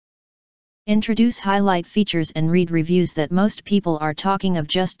Introduce highlight features and read reviews that most people are talking of.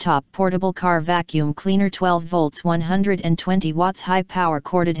 JUSTTOP Portable Car Vacuum Cleaner 12 volts 120 watts high power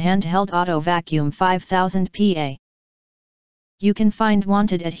corded handheld auto vacuum 5000 PA. You can find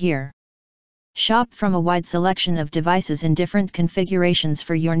wanted at here. Shop from a wide selection of devices in different configurations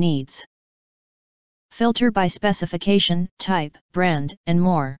for your needs. Filter by specification, type, brand, and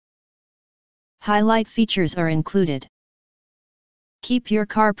more. Highlight features are included. Keep your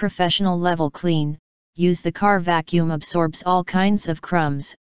car professional level clean. Use the car vacuum absorbs all kinds of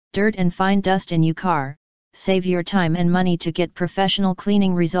crumbs, dirt and fine dust in your car. Save your time and money to get professional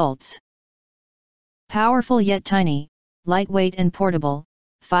cleaning results. Powerful yet tiny, lightweight and portable,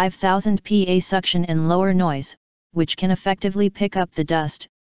 5000 PA suction and lower noise, which can effectively pick up the dust,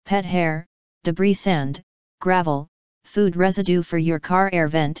 pet hair, debris, sand, gravel, food residue for your car air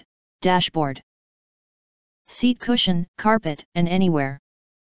vent, dashboard, seat cushion, carpet, and anywhere.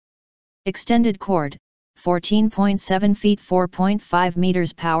 Extended cord, 14.7 feet 4.5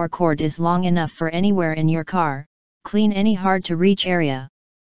 meters power cord is long enough for anywhere in your car, clean any hard to reach area.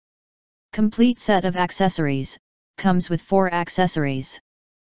 Complete set of accessories, comes with 4 accessories.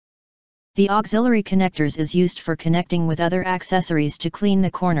 The auxiliary connectors is used for connecting with other accessories to clean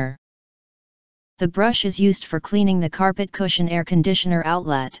the corner. The brush is used for cleaning the carpet, cushion, air conditioner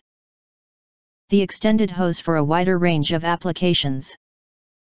outlet. The extended hose for a wider range of applications.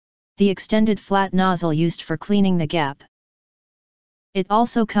 The extended flat nozzle used for cleaning the gap. It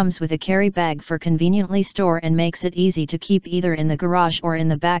also comes with a carry bag for conveniently store and makes it easy to keep either in the garage or in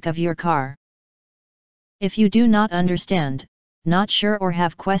the back of your car. If you do not understand, not sure or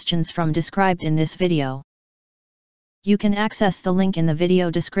have questions from described in this video, you can access the link in the video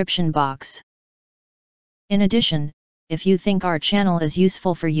description box. In addition, if you think our channel is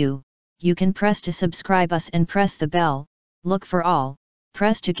useful for you, you can press to subscribe us and press the bell, look for all,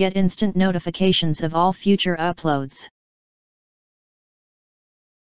 press to get instant notifications of all future uploads.